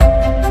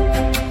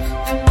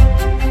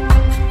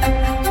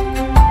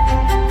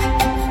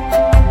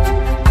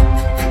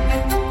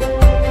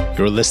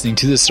You're listening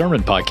to the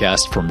Sermon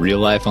Podcast from Real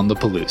Life on the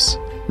Palouse,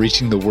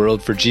 reaching the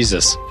world for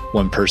Jesus,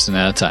 one person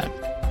at a time.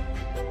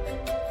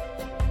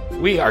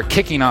 We are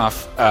kicking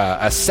off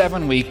a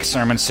 7-week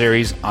sermon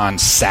series on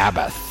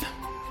Sabbath.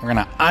 We're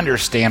going to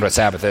understand what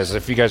Sabbath is.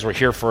 If you guys were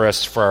here for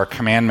us for our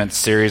commandments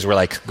series, we're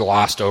like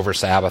glossed over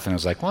Sabbath, and it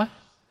was like, what?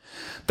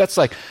 That's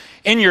like,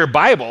 in your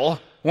Bible,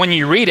 when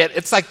you read it,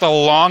 it's like the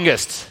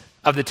longest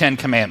of the 10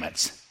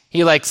 Commandments.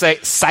 He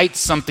cites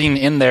something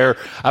in there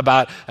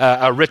about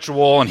a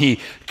ritual, and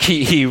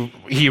he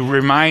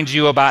reminds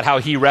you about how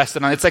he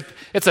rested on it.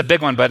 It's a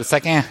big one, but it's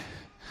like,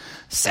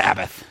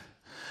 Sabbath.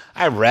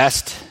 I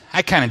rest.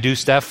 I kind of do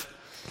stuff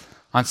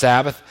on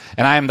Sabbath,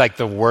 and I am like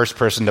the worst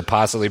person to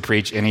possibly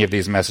preach any of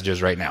these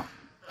messages right now.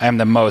 I am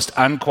the most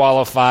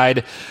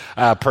unqualified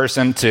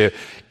person to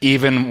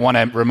even want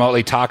to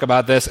remotely talk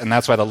about this, and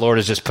that's why the Lord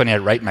is just putting it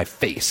right in my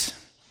face.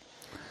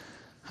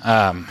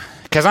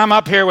 Because I'm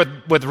up here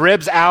with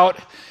ribs out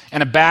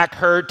and a back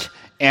hurt,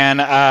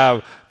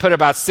 and put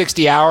about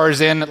 60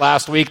 hours in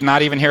last week,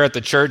 not even here at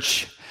the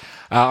church,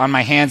 on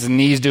my hands and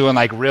knees doing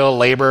like real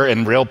labor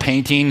and real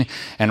painting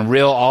and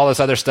real all this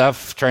other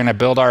stuff, trying to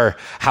build our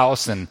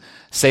house and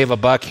save a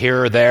buck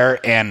here or there,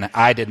 and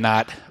I did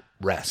not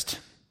rest.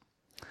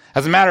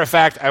 As a matter of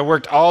fact, I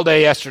worked all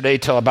day yesterday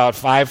till about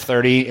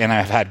 5:30, and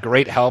I've had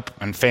great help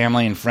and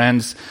family and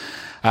friends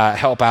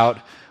help out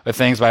with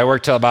things, but I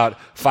worked till about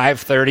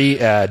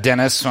 5:30.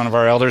 Dennis, one of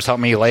our elders,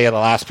 helped me lay the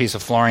last piece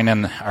of flooring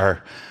in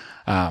our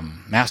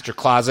master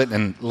closet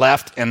and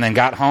left, and then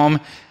got home,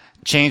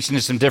 changed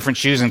into some different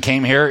shoes, and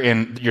came here,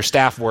 and your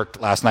staff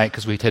worked last night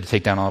because we had to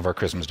take down all of our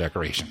Christmas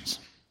decorations.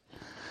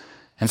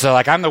 And so,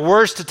 I'm the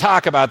worst to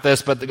talk about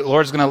this, but the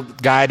Lord's going to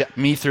guide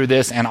me through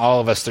this and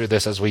all of us through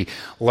this as we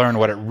learn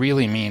what it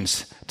really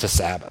means to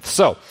Sabbath.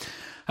 So,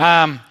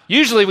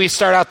 usually we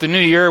start out the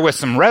new year with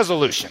some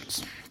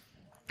resolutions.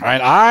 All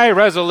right, I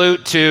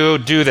resolute to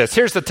do this.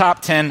 Here's the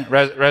top 10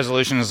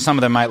 resolutions. Some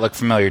of them might look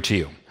familiar to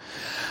you.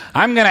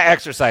 I'm going to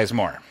exercise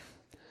more.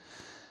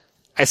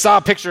 I saw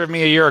a picture of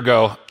me a year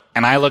ago,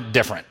 and I looked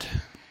different.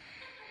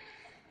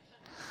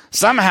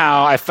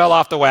 Somehow, I fell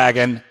off the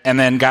wagon and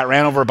then got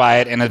ran over by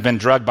it and have been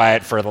drugged by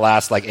it for the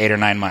last 8 or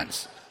 9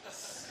 months.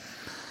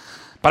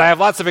 But I have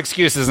lots of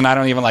excuses, and I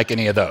don't even like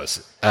any of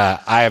those.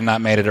 I have not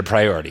made it a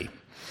priority.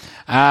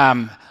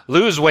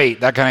 Lose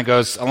weight, that kind of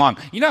goes along.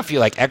 If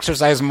you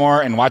exercise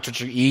more and watch what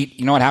you eat,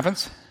 you know what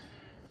happens?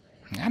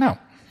 I know.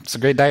 It's a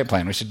great diet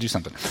plan. We should do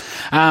something.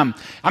 I'm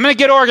going to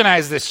get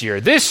organized this year.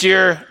 This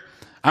year,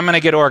 I'm going to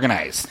get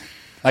organized.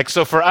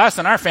 So for us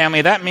and our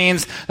family, that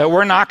means that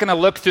we're not going to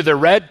look through the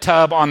red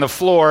tub on the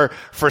floor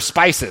for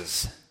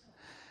spices.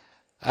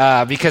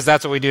 Because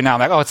that's what we do now.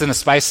 I'm like, it's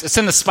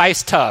in the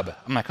spice tub.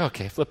 I'm like,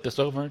 okay, flip this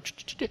over.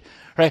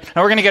 Right?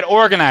 Now we're going to get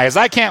organized.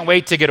 I can't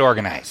wait to get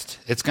organized.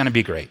 It's going to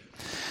be great.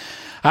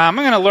 I'm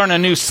going to learn a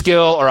new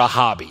skill or a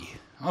hobby.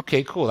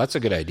 Okay, cool. That's a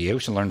good idea. We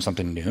should learn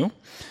something new.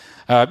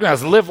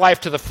 Live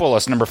life to the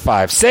fullest, number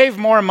 5. Save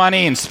more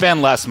money and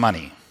spend less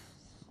money.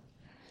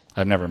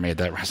 I've never made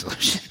that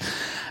resolution.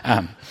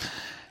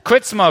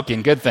 Quit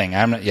smoking. Good thing.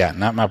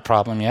 Not my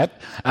problem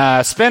yet.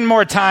 Spend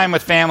more time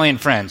with family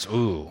and friends.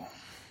 Ooh,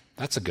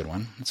 that's a good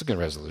one. That's a good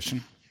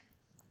resolution.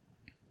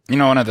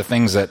 One of the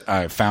things that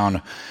I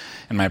found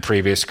in my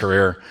previous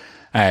career,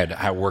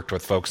 I worked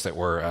with folks that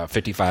were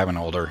 55 and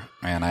older,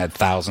 and I had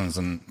thousands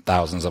and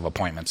thousands of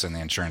appointments in the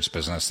insurance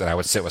business that I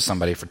would sit with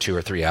somebody for 2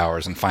 or 3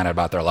 hours and find out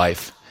about their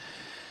life.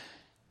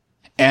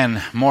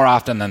 And more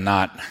often than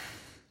not,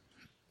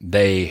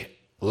 they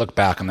look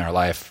back on their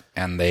life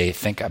and they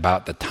think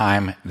about the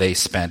time they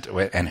spent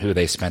with and who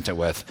they spent it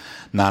with,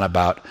 not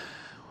about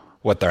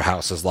what their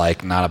house is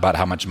like, not about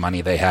how much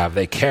money they have.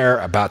 They care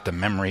about the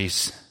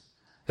memories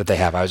that they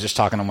have. I was just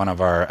talking to one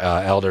of our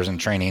elders in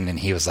training, and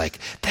he was like,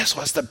 this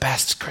was the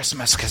best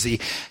Christmas because he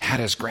had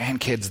his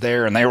grandkids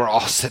there, and they were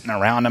all sitting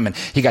around him, and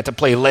he got to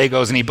play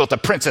Legos, and he built a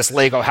princess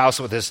Lego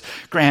house with his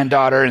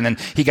granddaughter, and then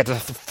he got to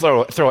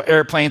throw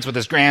airplanes with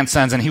his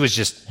grandsons, and he was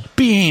just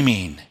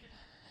beaming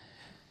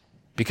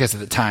because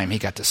of the time he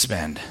got to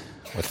spend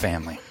with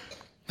family.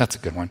 That's a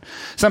good one.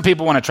 Some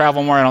people want to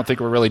travel more. I don't think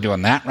we're really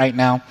doing that right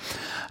now.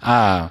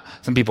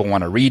 Some people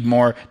want to read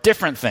more.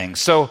 Different things.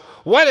 So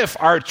what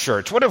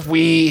if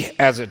we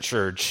as a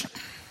church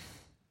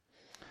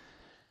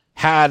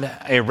had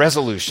a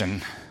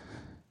resolution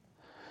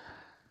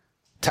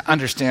to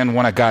understand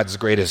one of God's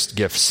greatest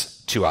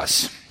gifts to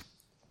us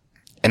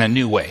in a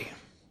new way?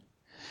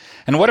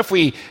 And what if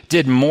we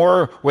did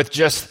more with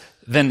just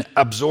than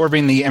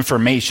absorbing the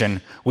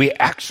information, we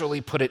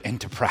actually put it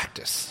into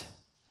practice?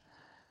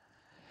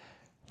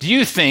 Do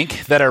you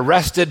think that a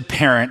rested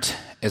parent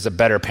is a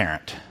better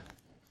parent?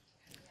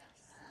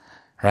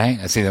 Right?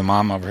 I see the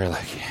mom over here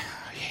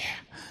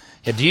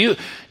yeah.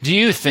 Do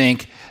you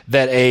think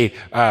that a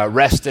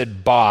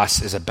rested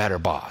boss is a better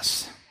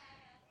boss?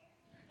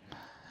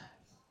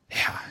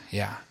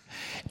 Yeah.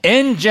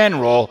 In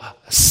general,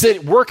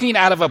 working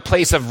out of a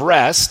place of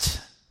rest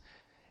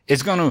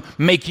is going to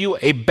make you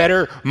a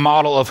better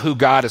model of who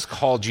God has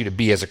called you to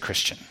be as a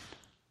Christian.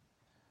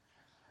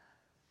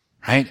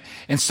 right?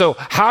 And so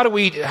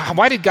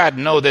why did God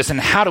know this, and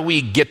how do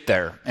we get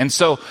there? And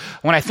so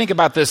when I think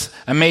about this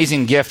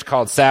amazing gift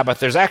called Sabbath,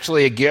 there's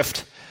actually a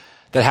gift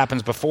that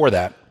happens before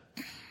that.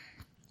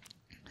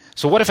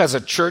 So what if as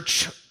a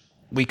church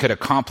we could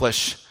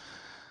accomplish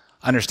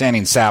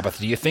understanding Sabbath?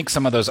 Do you think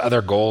some of those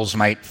other goals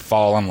might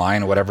fall in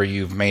line, whatever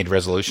you've made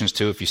resolutions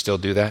to, if you still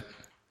do that?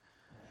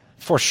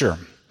 For sure.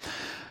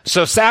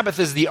 So Sabbath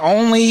is the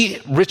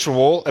only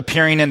ritual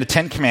appearing in the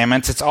Ten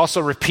Commandments. It's also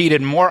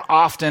repeated more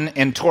often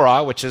in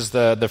Torah, which is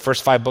the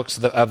first 5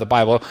 books of the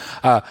Bible.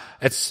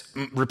 It's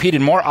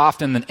repeated more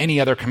often than any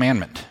other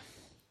commandment.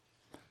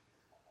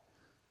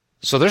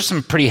 So there's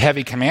some pretty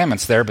heavy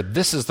commandments there, but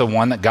this is the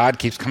one that God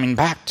keeps coming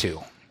back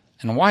to.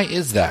 And why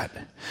is that?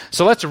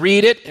 So let's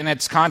read it in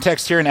its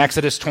context here in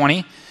Exodus 20.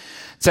 It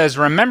says,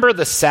 "Remember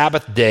the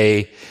Sabbath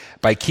day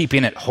by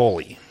keeping it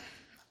holy.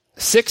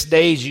 6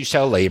 days you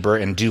shall labor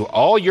and do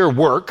all your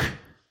work."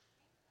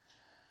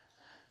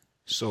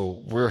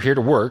 So we're here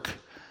to work.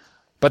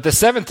 "But the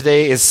 7th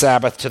day is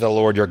Sabbath to the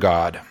Lord your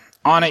God.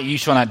 On it you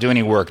shall not do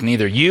any work,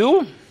 neither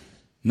you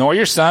nor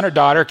your son or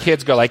daughter."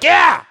 Kids go like,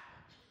 "Yeah!"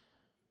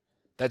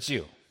 That's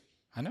you.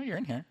 I know you're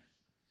in here.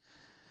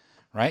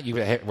 Right?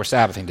 We're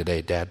Sabbathing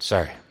today, Dad.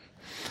 Sorry.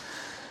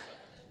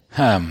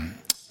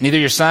 "Neither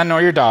your son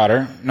nor your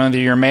daughter, neither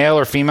your male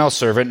or female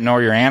servant,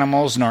 nor your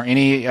animals, nor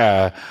any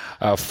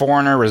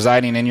foreigner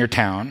residing in your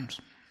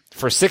towns.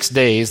 For 6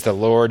 days the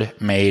Lord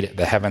made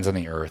the heavens and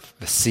the earth,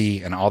 the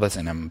sea, and all that's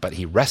in them, but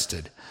he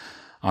rested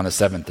on the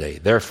 7th day.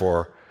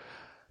 Therefore,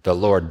 the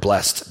Lord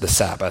blessed the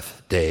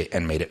Sabbath day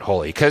and made it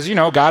holy." Because,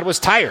 God was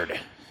tired.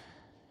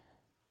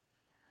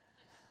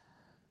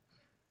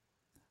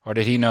 Or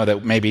did he know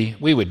that maybe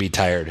we would be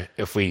tired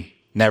if we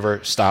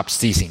never stopped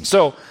ceasing?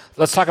 So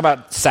let's talk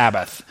about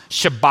Sabbath.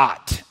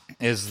 Shabbat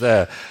is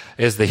the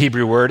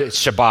Hebrew word.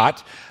 It's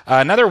Shabbat.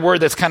 Another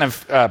word that's kind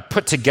of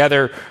put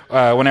together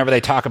whenever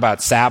they talk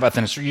about Sabbath,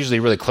 and it's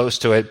usually really close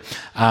to it,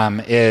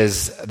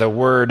 is the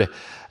word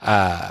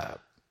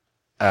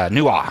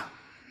nuah,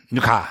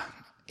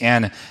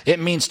 and it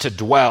means to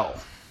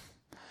dwell.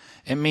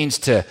 It means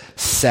to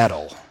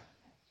settle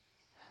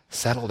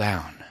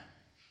down.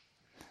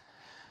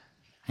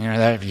 You know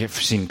that? You've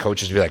seen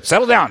coaches be like,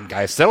 "Settle down,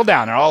 guys, settle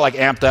down." They're all like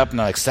amped up and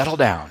they're like, "Settle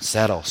down,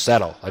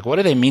 settle." Like, what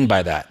do they mean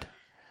by that?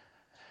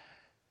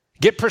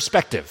 Get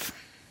perspective.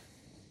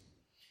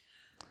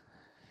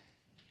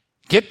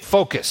 Get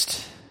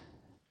focused.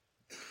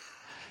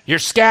 You're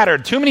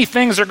scattered. Too many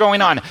things are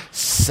going on.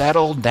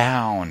 Settle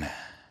down.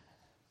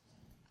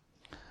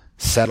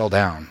 Settle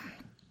down.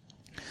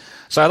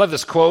 So I love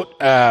this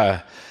quote.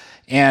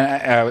 And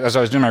as I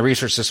was doing my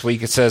research this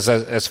week, it says,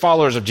 as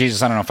followers of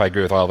Jesus, I don't know if I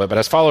agree with all of it, but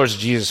as followers of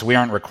Jesus, we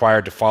aren't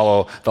required to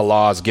follow the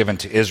laws given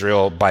to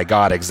Israel by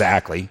God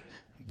exactly.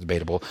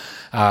 Debatable.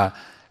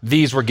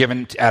 These were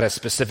given at a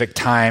specific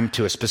time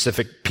to a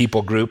specific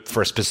people group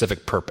for a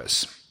specific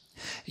purpose.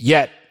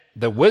 Yet,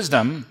 the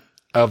wisdom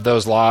of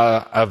those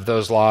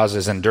laws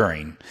is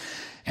enduring,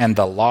 and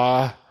the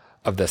law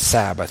of the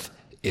Sabbath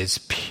is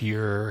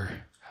pure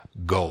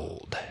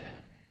gold.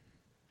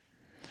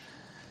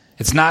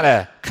 It's not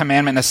a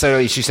commandment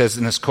necessarily, she says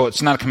in this quote,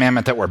 it's not a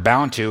commandment that we're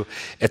bound to.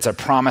 It's a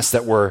promise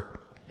that we're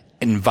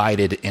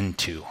invited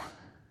into.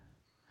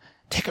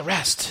 Take a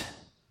rest.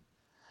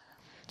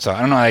 So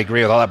I don't know if I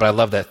agree with all that, but I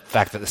love the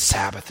fact that the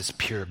Sabbath is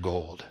pure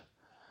gold.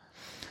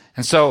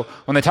 And so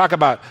when they talk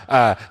about,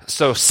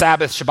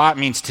 Sabbath, Shabbat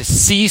means to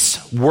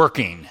cease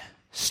working.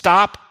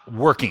 Stop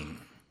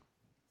working.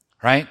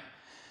 Right?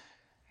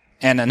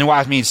 And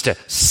nuah means to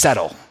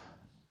settle.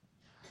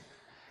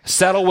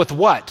 Settle with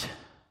what?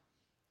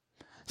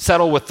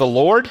 Settle with the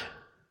Lord,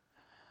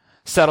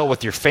 settle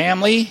with your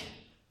family,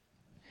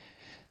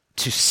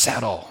 to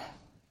settle,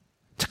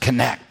 to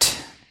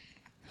connect.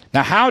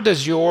 Now, how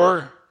does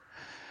your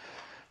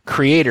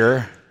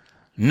Creator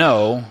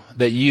know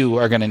that you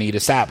are going to need a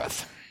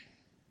Sabbath?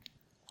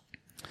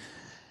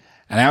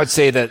 And I would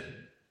say that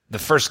the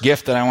first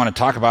gift that I want to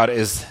talk about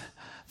is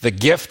the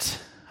gift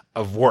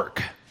of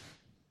work.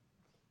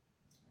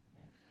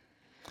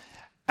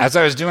 As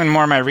I was doing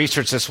more of my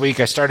research this week,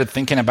 I started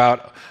thinking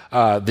about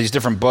these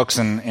different books,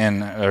 and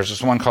there's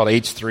this one called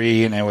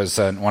H3, and it was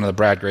one of the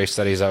Brad Gray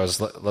studies I was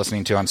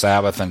listening to on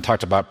Sabbath, and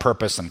talked about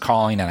purpose and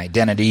calling and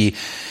identity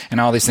and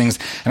all these things.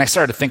 And I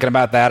started thinking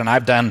about that, and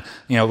I've done,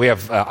 we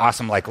have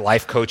awesome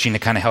life coaching to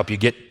kind of help you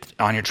get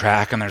on your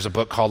track, and there's a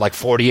book called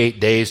 48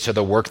 Days to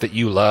the Work That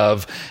You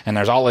Love, and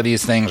there's all of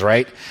these things,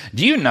 right?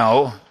 Do you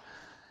know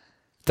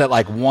that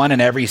 1 in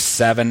every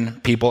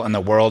 7 people in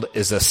the world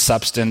is a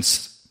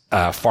substance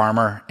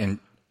farmer,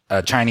 in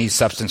a Chinese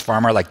substance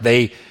farmer?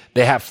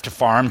 They have to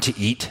farm to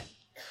eat.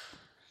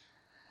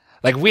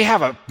 I'll use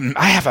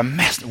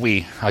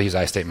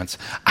I statements.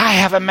 I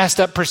have a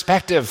messed up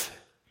perspective.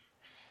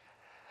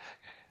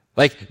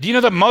 Do you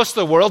know that most of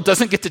the world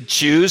doesn't get to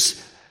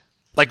choose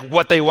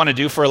what they want to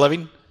do for a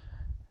living?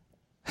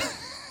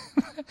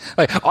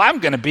 I'm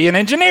going to be an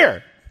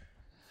engineer.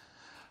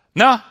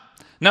 No,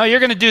 you're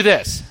going to do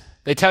this.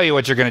 They tell you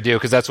what you're going to do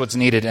because that's what's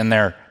needed in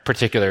their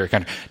particular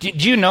country.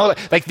 Do you know,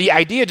 like the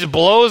idea just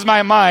blows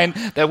my mind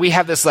that we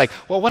have this like,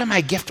 well, what am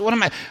I gifted? What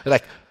am I,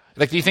 like,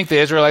 do you think the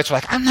Israelites were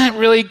like, I'm not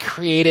really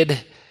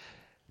created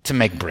to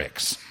make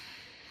bricks.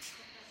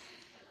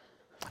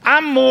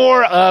 I'm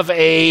more of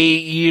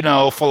a,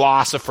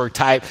 philosopher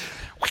type.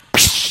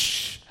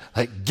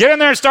 Like, get in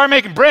there and start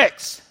making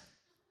bricks.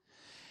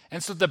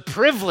 And so the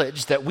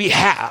privilege that we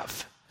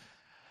have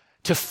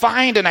to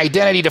find an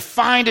identity, to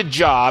find a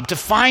job, to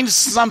find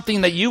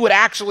something that you would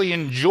actually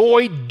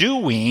enjoy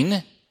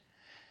doing,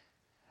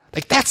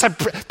 like that's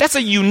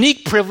a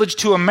unique privilege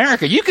to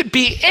America. You could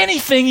be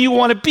anything you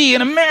want to be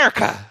in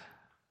America.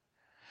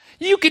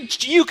 You could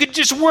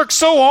just work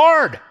so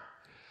hard.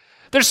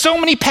 There's so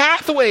many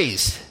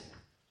pathways.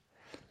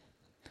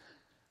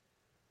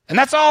 And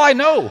that's all I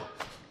know.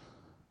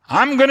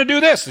 I'm going to do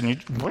this. And you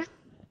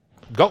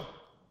go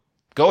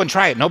and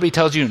try it. Nobody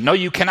tells you, no,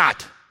 you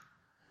cannot.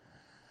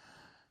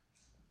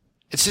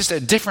 It's just a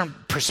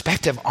different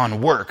perspective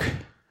on work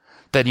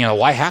that,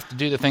 I have to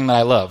do the thing that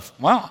I love.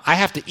 Well, I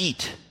have to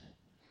eat.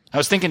 I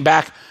was thinking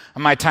back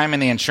on my time in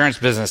the insurance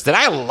business. Did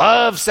I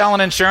love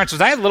selling insurance?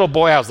 When I was a little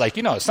boy, I was like,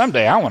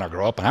 someday I want to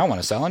grow up and I want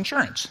to sell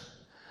insurance.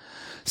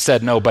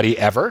 Said nobody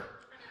ever.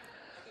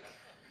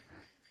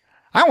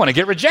 I want to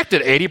get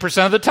rejected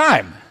 80% of the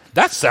time.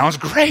 That sounds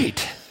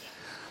great.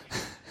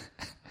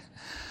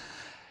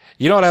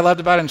 You know what I loved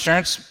about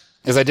insurance?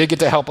 Is I did get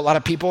to help a lot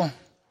of people,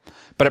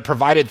 but it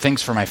provided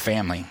things for my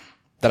family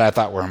that I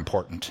thought were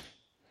important.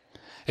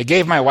 It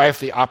gave my wife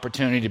the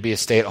opportunity to be a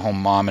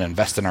stay-at-home mom and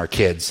invest in our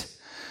kids.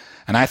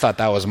 And I thought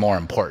that was more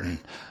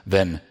important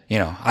than,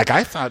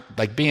 I thought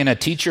like being a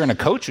teacher and a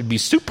coach would be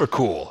super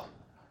cool.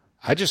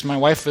 My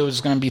wife, it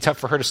was going to be tough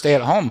for her to stay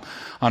at home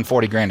on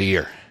 $40,000 a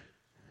year.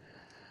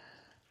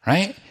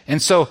 Right?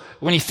 And so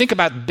when you think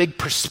about the big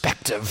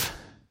perspective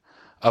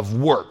of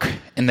work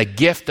and the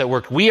gift that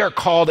work, we are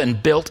called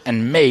and built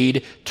and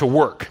made to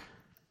work.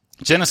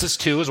 Genesis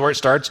 2 is where it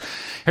starts.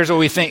 Here's what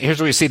we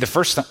see the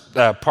first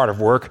part of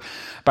work.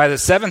 By the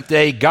seventh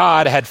day,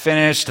 God had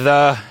finished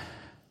the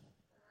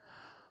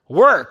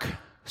work.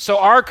 So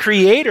our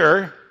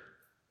Creator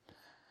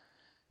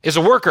is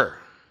a worker.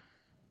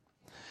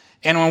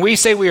 And when we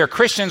say we are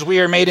Christians, we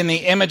are made in the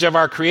image of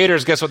our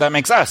creators. Guess what that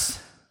makes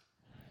us?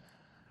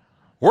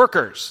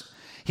 Workers.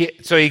 He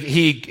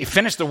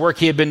finished the work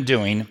he had been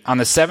doing. On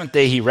the seventh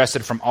day, he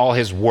rested from all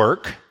his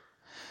work.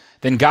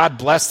 Then God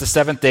blessed the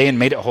seventh day and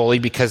made it holy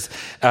because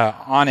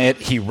on it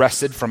he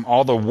rested from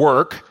all the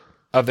work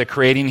of the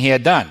creating he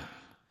had done.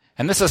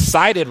 And this is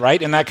cited right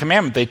in that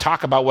commandment. They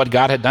talk about what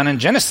God had done in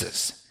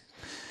Genesis.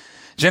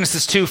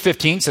 Genesis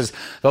 2:15 says,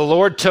 the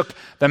Lord took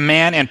the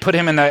man and put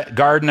him in the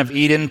Garden of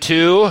Eden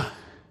to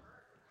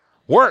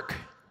work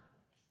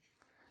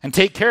and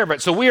take care of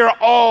it. So we are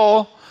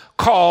all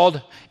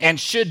called and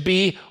should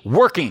be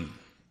working.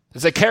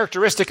 It's a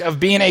characteristic of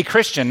being a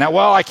Christian. Now,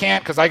 I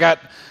can't because I got,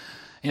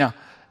 do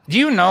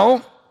you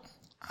know,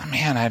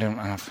 man, I don't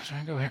know. Should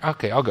I go here?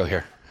 Okay, I'll go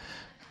here.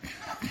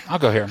 I'll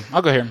go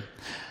here.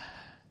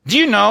 Do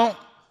you know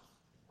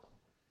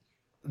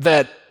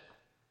that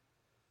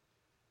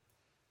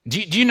Do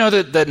you know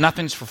that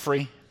nothing's for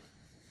free?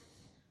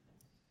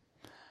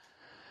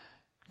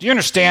 Do you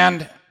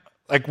understand,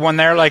 like when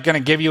they're like going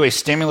to give you a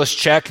stimulus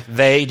check,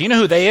 do you know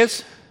who they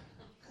is?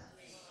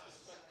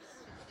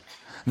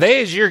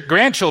 They is your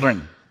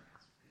grandchildren.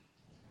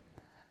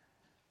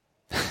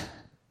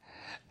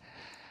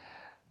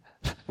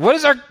 What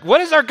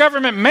does our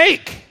government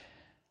make?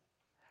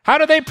 How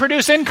do they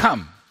produce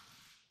income?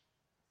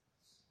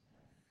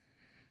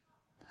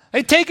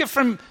 They take it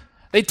from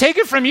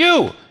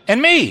you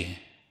and me.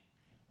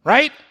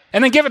 Right?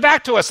 And then give it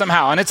back to us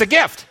somehow, and it's a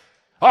gift.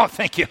 Oh,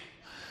 thank you.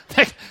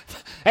 Hey,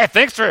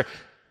 thanks for...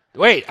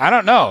 Wait, I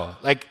don't know.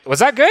 Like, was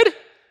that good?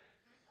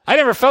 I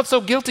never felt so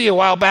guilty a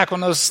while back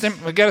when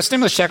we got a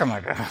stimulus check. I'm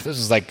like, this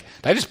is like,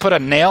 did I just put a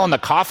nail in the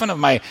coffin of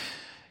my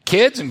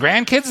kids and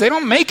grandkids? They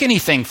don't make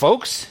anything,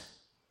 folks.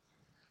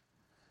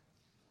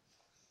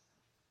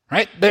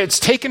 Right? It's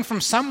taken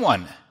from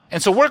someone.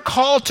 And so we're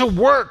called to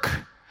work.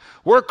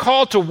 We're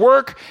called to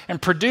work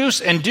and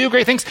produce and do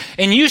great things.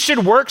 And you should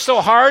work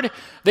so hard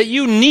that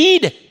you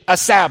need a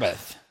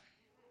Sabbath.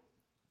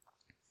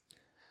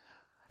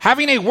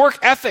 Having a work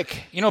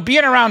ethic,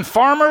 being around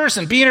farmers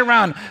and being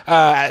around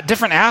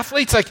different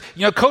athletes, like,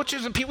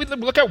 coaches and people,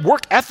 look at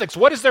work ethics.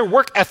 What is their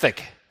work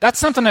ethic? That's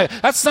something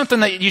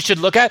that you should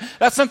look at.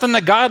 That's something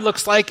that God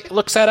looks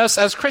at us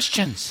as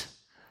Christians.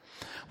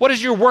 What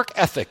is your work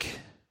ethic?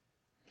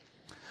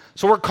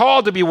 So we're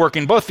called to be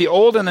working. Both the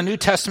Old and the New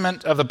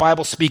Testament of the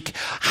Bible speak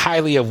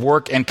highly of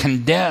work and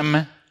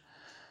condemn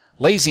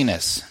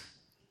laziness.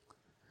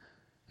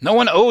 No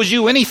one owes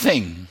you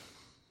anything.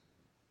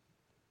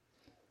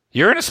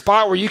 You're in a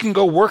spot where you can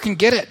go work and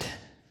get it.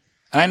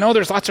 And I know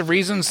there's lots of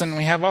reasons and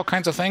we have all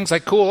kinds of things.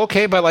 Like, cool,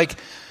 okay, but like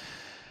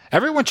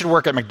everyone should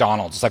work at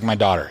McDonald's, like my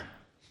daughter.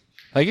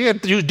 Like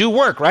you do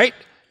work, right?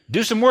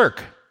 Do some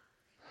work.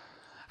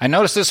 I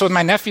noticed this with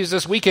my nephews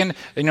this weekend.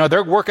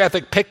 Their work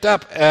ethic picked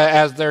up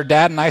as their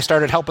dad and I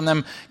started helping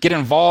them get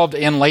involved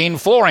in laying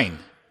flooring.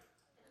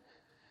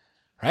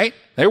 Right?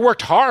 They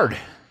worked hard.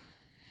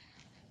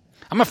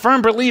 I'm a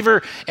firm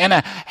believer in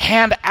a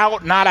hand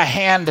out, not a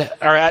hand,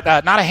 or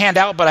not a hand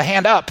out, but a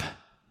hand up.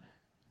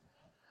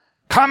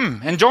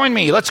 Come and join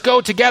me. Let's go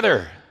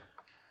together.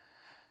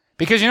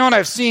 Because what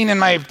I've seen in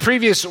my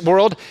previous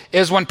world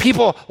is when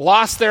people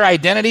lost their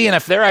identity, and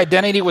if their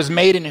identity was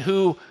made in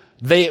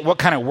what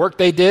kind of work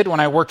they did. When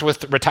I worked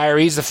with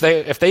retirees,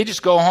 if they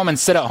just go home and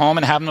sit at home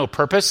and have no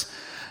purpose,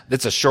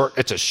 it's a short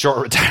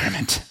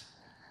retirement.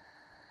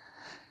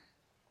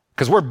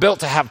 Because we're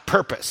built to have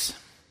purpose.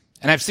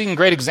 And I've seen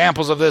great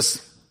examples of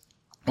this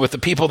with the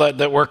people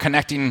that we're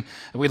connecting,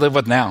 that we live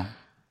with now.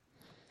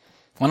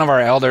 One of our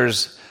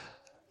elders,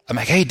 I'm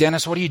like, hey,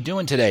 Dennis, what are you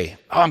doing today?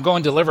 Oh, I'm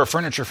going to deliver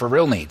furniture for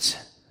Real Needs.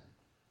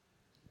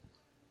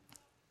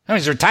 Oh,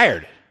 he's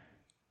retired.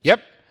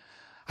 Yep.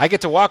 I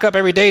get to walk up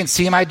every day and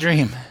see my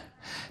dream.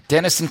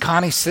 Dennis and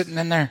Connie sitting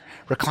in their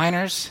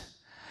recliners,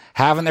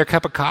 having their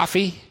cup of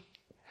coffee.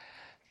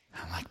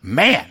 I'm like,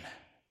 man,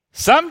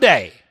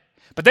 someday.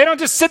 But they don't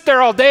just sit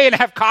there all day and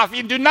have coffee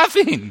and do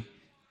nothing.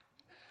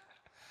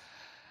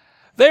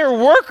 They're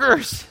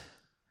workers.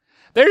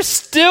 They're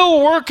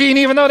still working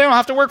even though they don't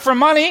have to work for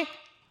money.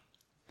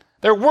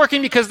 They're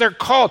working because they're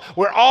called.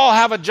 We all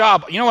have a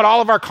job. You know what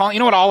all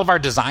of our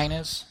design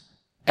is?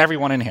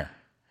 Everyone in here.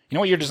 You know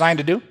what you're designed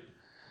to do?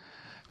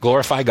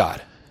 Glorify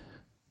God.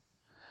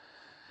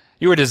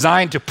 You were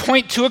designed to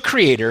point to a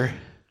creator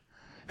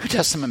who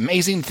does some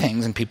amazing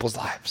things in people's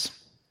lives.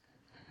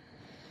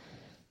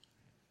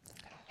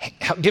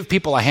 Give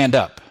people a hand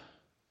up.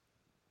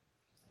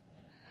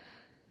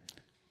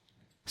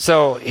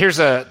 So here's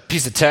a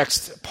piece of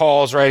text.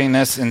 Paul's writing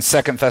this in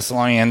 2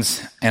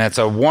 Thessalonians, and it's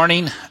a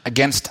warning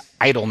against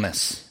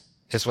idleness.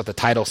 Is what the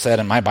title said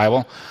in my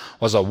Bible,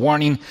 was a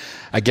warning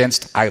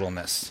against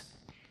idleness.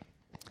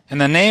 In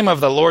the name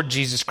of the Lord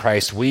Jesus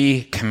Christ,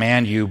 we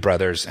command you,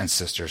 brothers and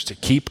sisters, to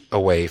keep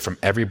away from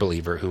every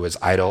believer who is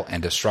idle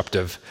and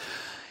disruptive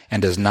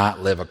and does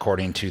not live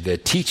according to the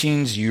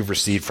teachings you've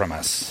received from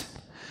us.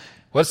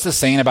 What's the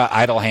saying about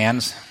idle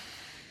hands?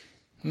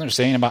 Isn't there a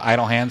saying about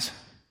idle hands?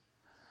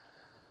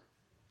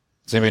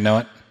 Does anybody know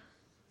it?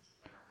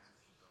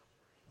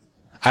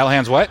 Idle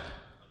hands what?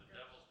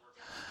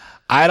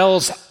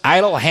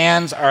 Idle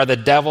hands are the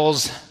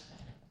devil's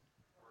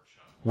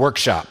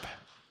workshop.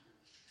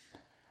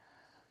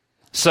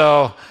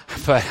 So,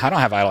 but I don't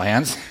have idle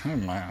hands.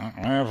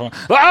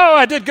 Oh,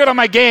 I did good on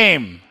my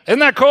game. Isn't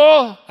that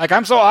cool? Like,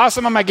 I'm so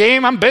awesome on my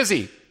game, I'm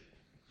busy.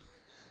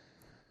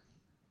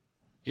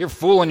 You're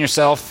fooling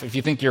yourself if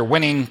you think you're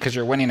winning because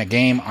you're winning a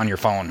game on your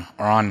phone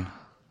or on,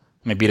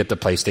 maybe beat up the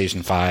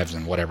PlayStation 5s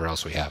and whatever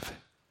else we have.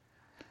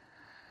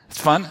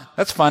 It's fun.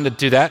 That's fun to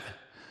do that.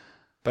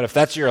 But if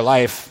that's your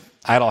life,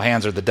 idle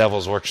hands are the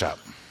devil's workshop,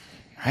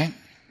 right?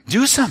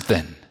 Do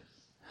something.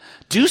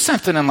 Do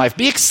something in life.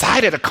 Be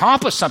excited.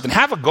 Accomplish something.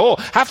 Have a goal.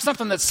 Have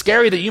something that's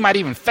scary that you might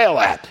even fail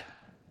at.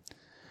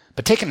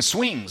 But taking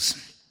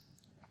swings.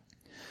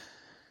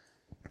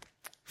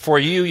 For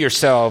you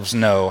yourselves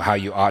know how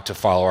you ought to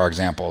follow our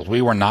examples.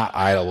 We were not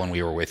idle when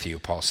we were with you,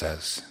 Paul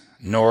says.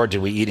 Nor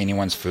did we eat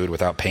anyone's food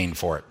without paying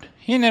for it.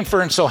 He didn't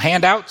infer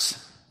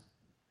handouts.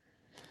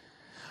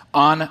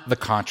 On the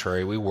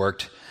contrary, we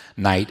worked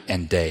night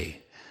and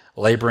day,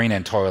 laboring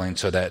and toiling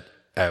so that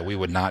we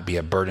would not be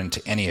a burden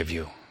to any of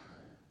you.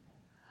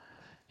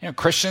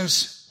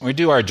 Christians, when we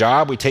do our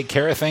job, we take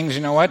care of things.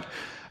 You know what?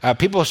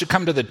 People should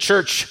come to the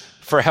church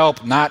for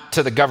help, not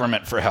to the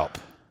government for help.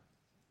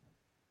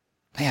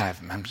 Man,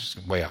 I'm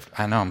just way off.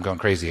 I know I'm going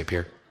crazy up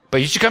here. But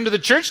you should come to the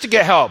church to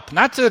get help,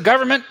 not to the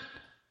government.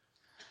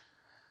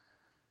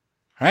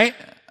 Right?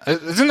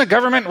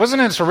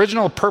 Wasn't its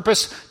original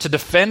purpose to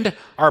defend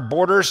our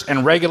borders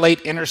and regulate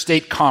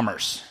interstate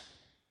commerce?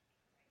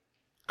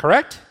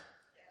 Correct?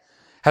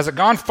 Has it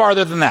gone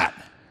farther than that?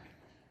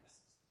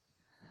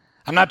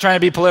 I'm not trying to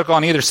be political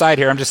on either side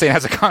here. I'm just saying,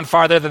 has it gone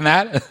farther than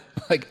that?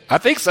 I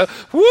think so.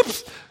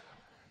 Whoops.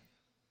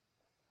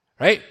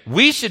 Right?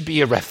 We should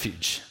be a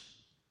refuge.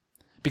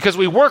 Because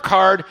we work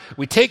hard,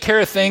 we take care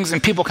of things,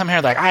 and people come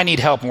here like, I need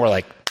help. And we're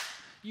like,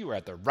 you are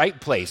at the right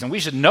place. And we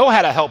should know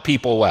how to help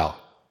people well.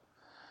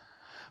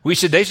 They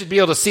should be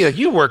able to see that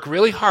you work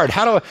really hard.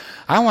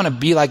 I want to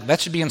be like,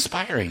 that should be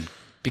inspiring.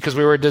 Because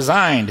we were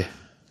designed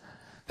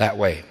that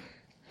way.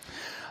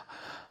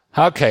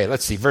 Okay,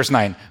 let's see. Verse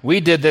 9. We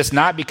did this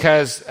not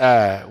because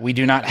we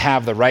do not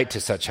have the right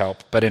to such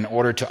help, but in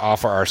order to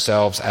offer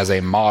ourselves as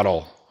a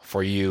model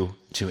for you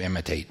to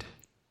imitate.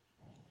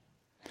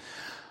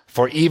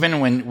 For even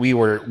when we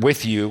were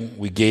with you,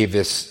 we gave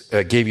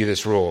you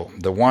this rule.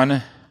 The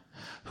one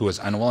who is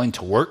unwilling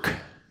to work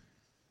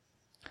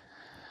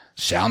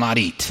shall not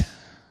eat.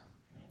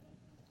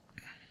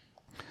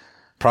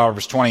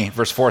 Proverbs 20,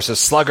 verse 4 says,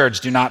 sluggards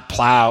do not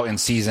plow in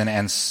season,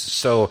 and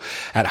so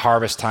at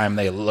harvest time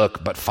they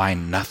look but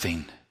find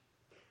nothing.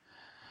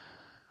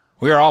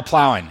 We are all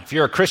plowing. If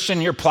you're a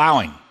Christian, you're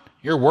plowing.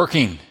 You're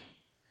working.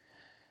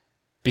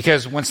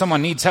 Because when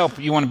someone needs help,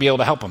 you want to be able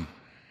to help them.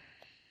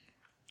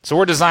 So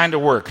we're designed to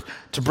work,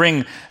 to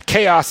bring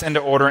chaos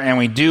into order, and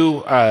we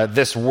do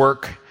this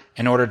work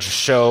in order to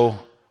show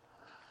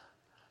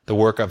the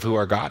work of who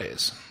our God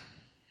is.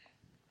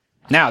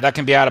 Now, that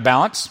can be out of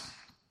balance.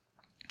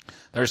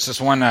 There's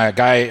this one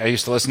guy I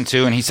used to listen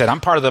to, and he said, I'm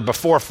part of the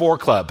Before 4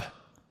 Club.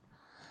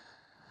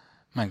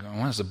 I'm like,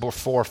 what does the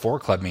Before 4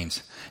 Club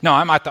means? No,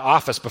 I'm at the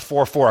office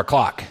before 4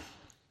 o'clock.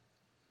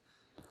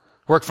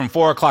 Work from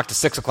 4 o'clock to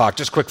 6 o'clock,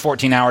 just quick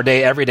 14-hour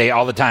day, every day,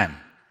 all the time.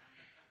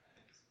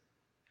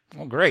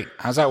 Well, great.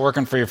 How's that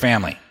working for your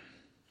family?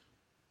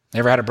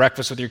 Ever had a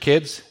breakfast with your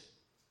kids?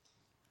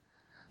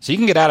 So you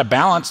can get out of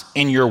balance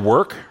in your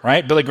work,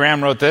 right? Billy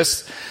Graham wrote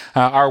this.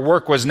 Our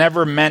work was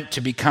never meant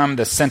to become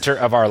the center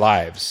of our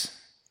lives.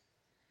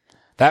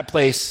 That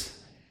place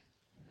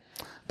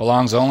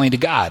belongs only to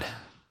God.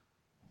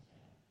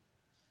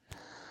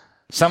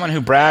 Someone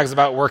who brags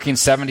about working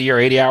 70 or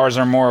 80 hours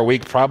or more a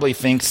week probably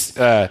thinks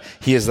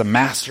he is the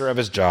master of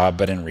his job,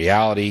 but in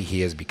reality,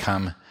 he has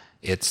become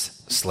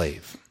its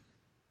slave.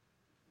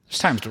 It's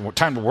time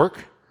to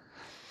work.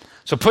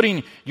 So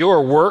putting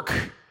your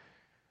work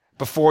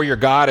before your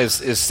God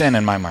is sin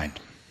in my mind.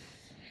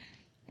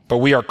 But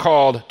we are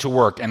called to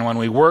work, and when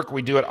we work,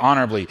 we do it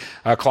honorably.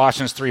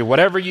 Colossians 3,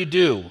 whatever you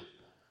do,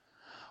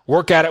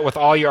 work at it with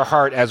all your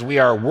heart as we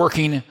are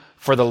working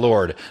for the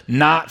Lord,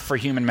 not for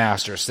human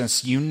masters,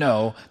 since you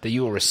know that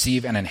you will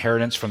receive an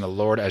inheritance from the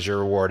Lord as your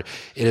reward.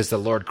 It is the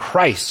Lord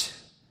Christ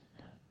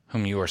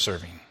whom you are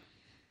serving.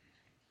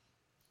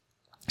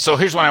 So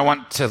here's what I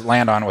want to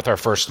land on with our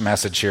first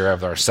message here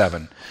of our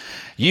 7.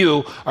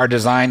 You are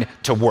designed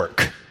to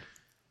work.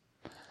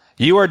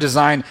 You are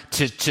designed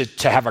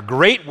to have a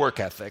great work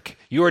ethic.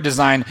 You are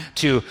designed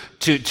to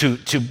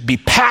be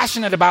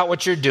passionate about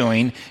what you're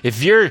doing.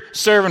 If you're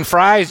serving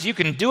fries, you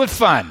can do it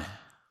fun,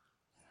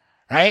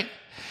 right?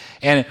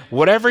 And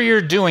whatever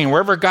you're doing,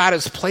 wherever God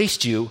has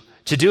placed you,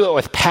 to do it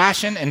with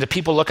passion, and the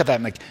people look at that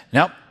and like,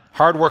 nope,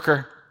 hard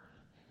worker.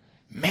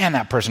 Man,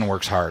 that person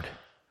works hard.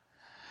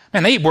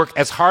 Man, they work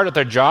as hard at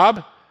their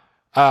job,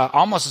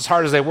 almost as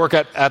hard as they work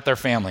at their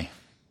family.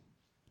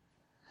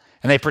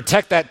 And they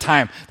protect that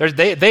time.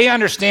 They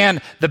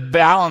understand the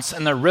balance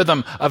and the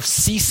rhythm of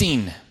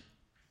ceasing,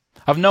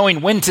 of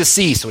knowing when to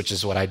cease, which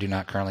is what I do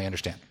not currently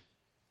understand.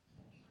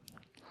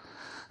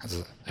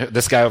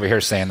 This guy over here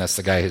is saying this,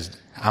 the guy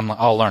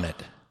I'll learn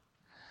it.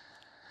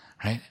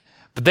 Right?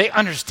 But they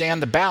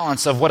understand the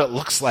balance of what it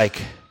looks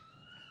like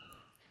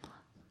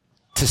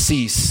to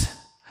cease.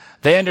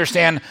 They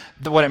understand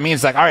what it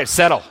means, like, all right,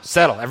 settle,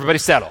 everybody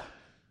settle.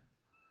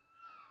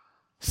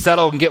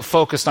 Settle and get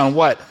focused on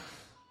what?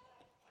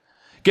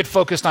 Get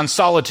focused on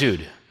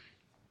solitude.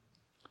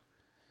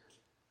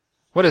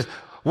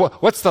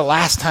 What's the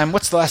last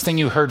thing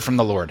you heard from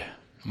the Lord?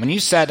 When you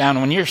sat down,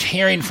 when you're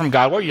hearing from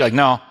God, what are you like?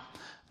 No,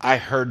 I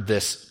heard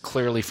this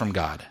clearly from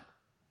God.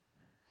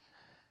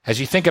 As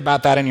you think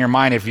about that in your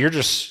mind, if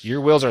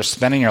your wheels are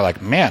spinning, you're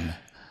like, man,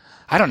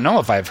 I don't know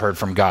if I've heard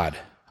from God.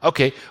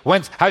 Okay,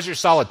 how's your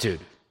solitude?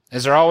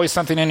 Is there always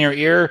something in your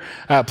ear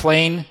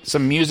playing,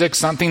 some music,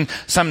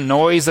 some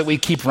noise that we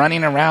keep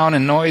running around,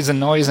 and noise and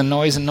noise and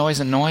noise and noise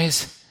and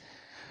noise?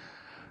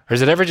 Or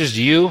is it ever just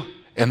you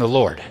and the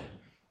Lord?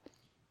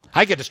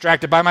 I get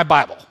distracted by my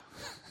Bible.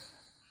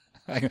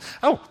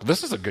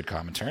 This is a good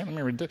commentary. Let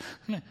me read it.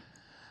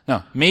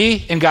 No,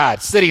 me and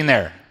God sitting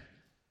there.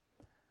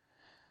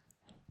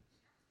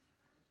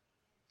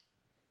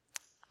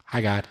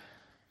 Hi, God.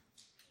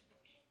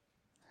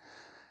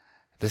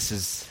 This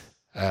is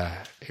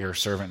your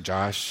servant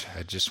Josh.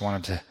 I just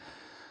wanted to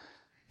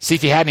see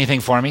if you had anything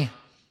for me.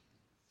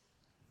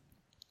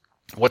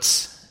 What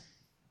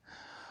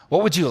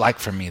would you like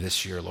from me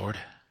this year, Lord?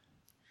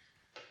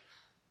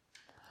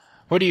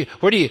 Where do you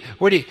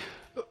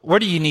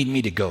need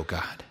me to go,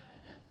 God?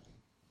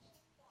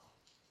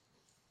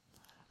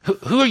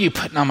 Who are you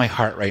putting on my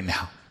heart right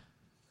now?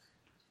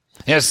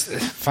 Yes,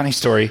 funny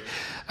story.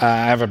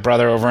 I have a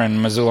brother over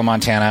in Missoula,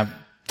 Montana.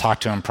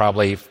 Talked to him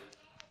probably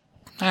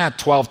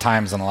 12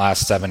 times in the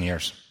last 7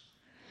 years.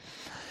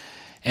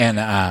 And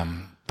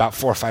about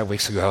 4 or 5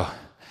 weeks ago,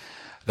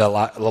 the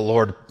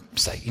Lord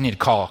said, you need to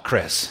call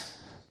Chris.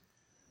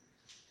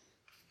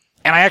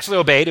 And I actually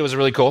obeyed. It was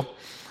really cool.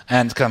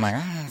 And I'm like,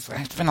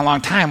 it's been a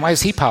long time. Why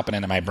is he popping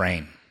into my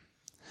brain?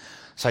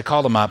 So I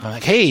called him up. I'm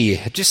like, hey,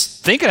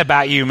 just thinking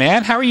about you,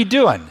 man. How are you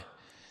doing?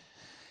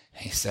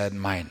 He said,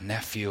 my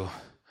nephew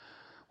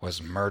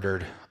was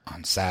murdered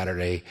on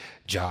Saturday.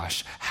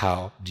 Josh,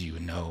 how do you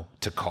know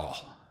to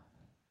call?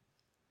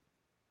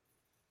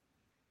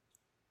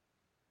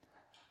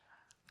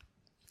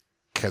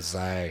 Because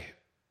I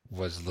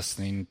was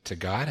listening to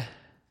God.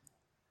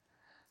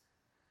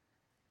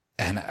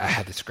 And I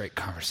had this great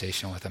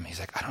conversation with him. He's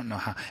like, I don't know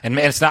how. And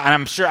it's not, and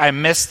I'm sure I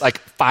missed like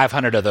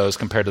 500 of those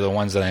compared to the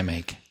ones that I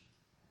make.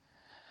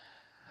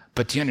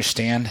 But do you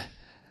understand?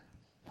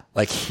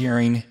 Like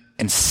hearing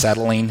and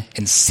settling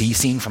and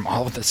ceasing from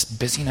all of this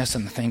busyness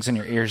and the things in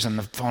your ears and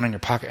the phone in your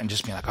pocket and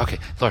just being like, okay,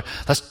 Lord,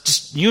 let's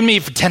just, you and me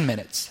for 10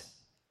 minutes.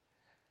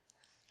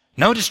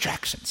 No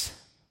distractions.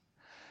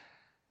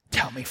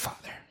 Tell me,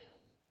 Father,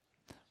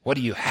 what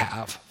do you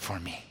have for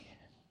me?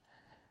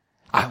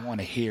 I want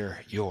to hear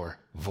your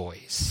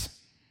voice.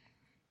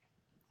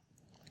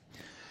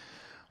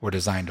 We're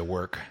designed to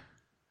work.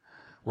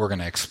 We're going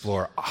to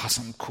explore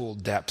awesome, cool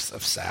depths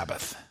of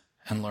Sabbath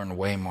and learn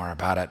way more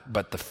about it.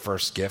 But the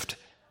first gift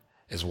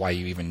is why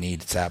you even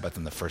need Sabbath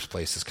in the first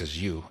place, is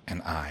because you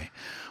and I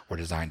were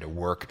designed to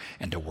work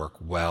and to work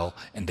well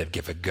and to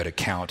give a good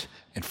account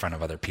in front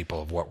of other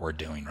people of what we're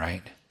doing,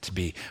 right? To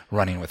be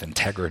running with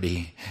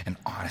integrity and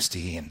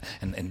honesty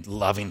and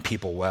loving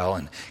people well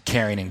and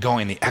caring and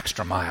going the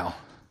extra mile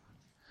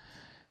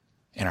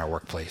in our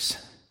workplace.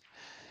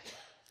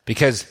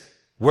 Because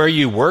where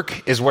you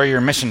work is where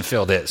your mission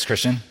field is,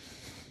 Christian.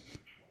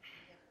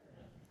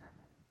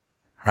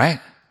 Right?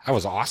 I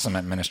was awesome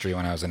at ministry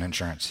when I was in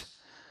insurance.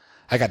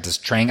 I got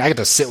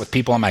to sit with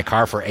people in my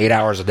car for 8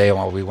 hours a day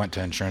while we went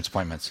to insurance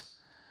appointments.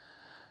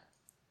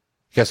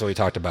 Guess what we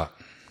talked about?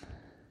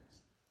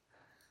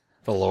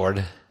 The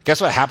Lord.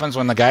 Guess what happens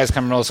when the guys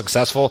come real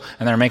successful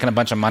and they're making a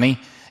bunch of money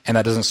and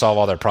that doesn't solve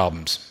all their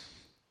problems?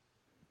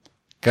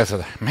 Guess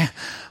what? Man,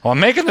 well, I'm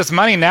making this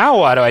money now.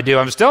 What do?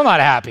 I'm still not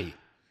happy.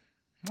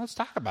 Let's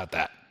talk about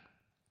that.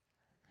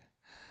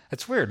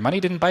 It's weird.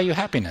 Money didn't buy you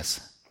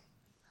happiness.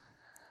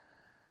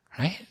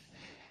 Right?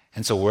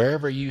 And so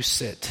wherever you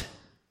sit,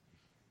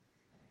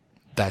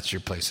 that's your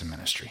place of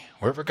ministry.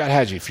 Wherever God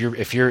has you.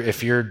 If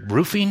you're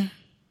roofing,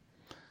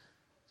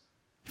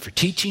 if you're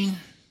teaching,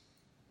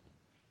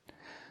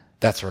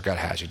 that's where God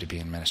has you to be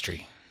in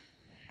ministry.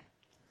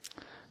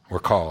 We're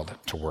called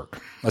to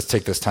work. Let's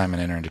take this time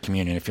and enter into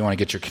communion. If you want to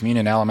get your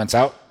communion elements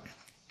out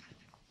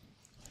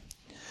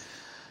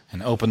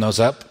and open those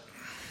up.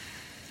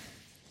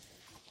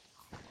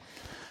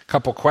 A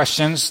couple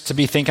questions to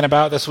be thinking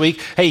about this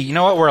week. Hey, you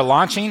know what we're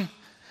launching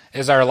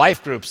is our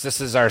life groups.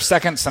 This is our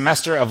second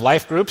semester of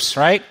life groups,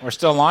 right? We're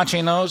still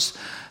launching those,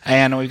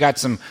 and we've got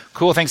some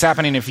cool things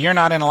happening. If you're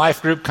not in a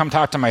life group, come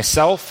talk to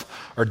myself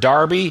or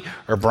Darby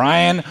or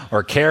Brian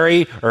or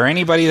Carrie or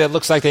anybody that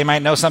looks like they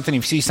might know something.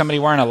 If you see somebody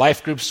wearing a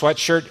life group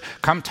sweatshirt,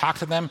 come talk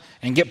to them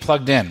and get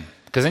plugged in,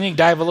 because then you can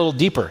dive a little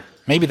deeper.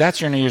 Maybe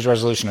that's your New Year's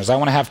resolution, is I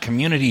want to have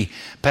community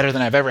better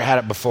than I've ever had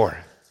it before.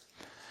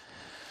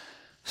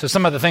 So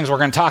some of the things we're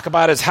going to talk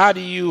about is, how do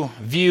you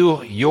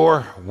view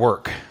your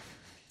work?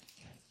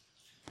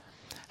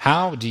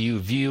 How do you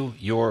view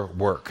your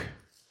work?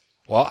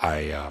 Well,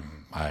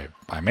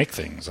 I make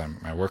things.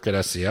 I work at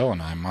SCL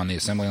and I'm on the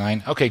assembly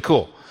line. Okay,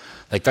 cool.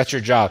 Like, that's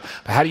your job.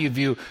 But how do you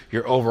view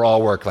your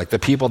overall work? Like, the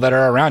people that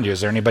are around you.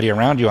 Is there anybody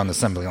around you on the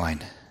assembly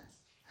line?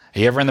 Are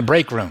you ever in the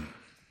break room?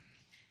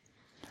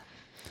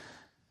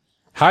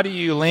 How do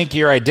you link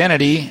your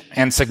identity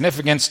and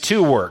significance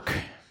to work?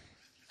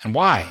 And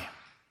why?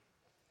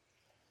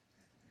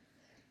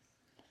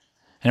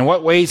 In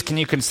what ways can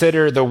you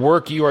consider the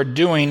work you are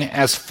doing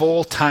as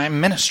full-time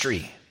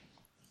ministry?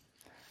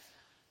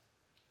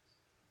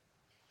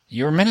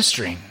 You're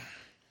ministering.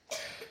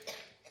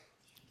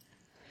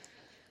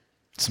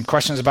 Some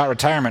questions about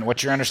retirement.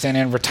 What's your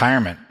understanding of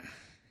retirement?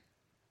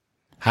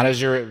 How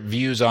does your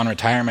views on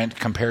retirement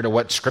compare to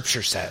what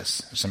Scripture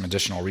says? Some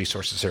additional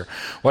resources here.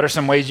 What are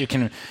some ways you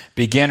can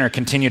begin or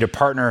continue to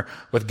partner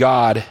with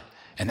God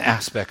in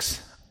aspects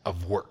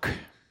of work?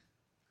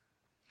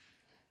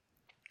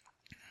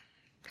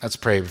 Let's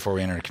pray before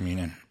we enter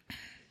communion.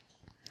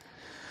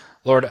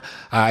 Lord,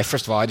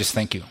 first of all, I just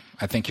thank you.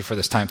 I thank you for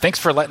this time. Thanks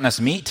for letting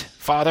us meet,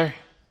 Father.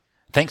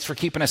 Thanks for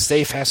keeping us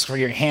safe. Ask for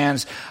your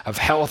hands of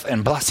health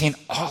and blessing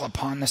all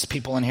upon this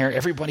people in here,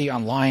 everybody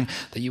online,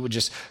 that you would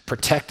just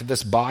protect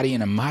this body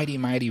in a mighty,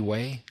 mighty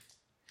way.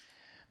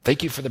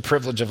 Thank you for the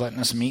privilege of letting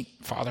us meet,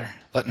 Father,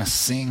 letting us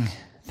sing.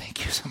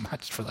 Thank you so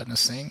much for letting us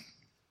sing.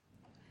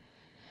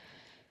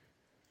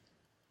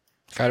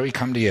 God, we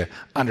come to you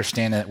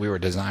understanding that we were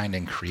designed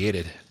and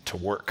created to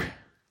work,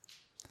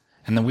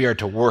 and that we are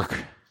to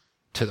work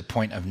to the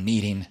point of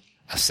needing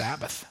a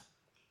Sabbath.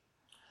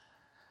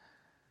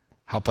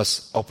 Help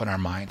us open our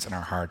minds and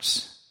our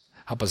hearts.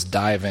 Help us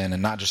dive in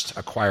and not just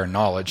acquire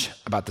knowledge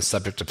about the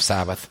subject of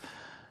Sabbath,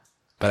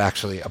 but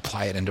actually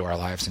apply it into our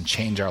lives and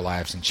change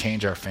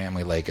our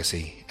family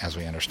legacy as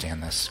we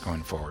understand this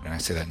going forward. And I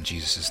say that in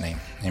Jesus' name.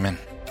 Amen.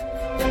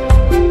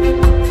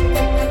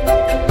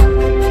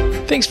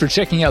 Thanks for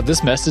checking out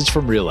this message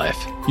from Real Life.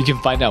 You can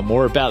find out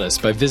more about us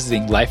by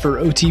visiting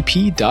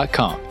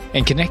liferotp.com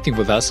and connecting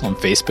with us on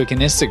Facebook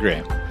and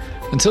Instagram.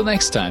 Until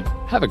next time,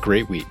 have a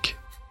great week.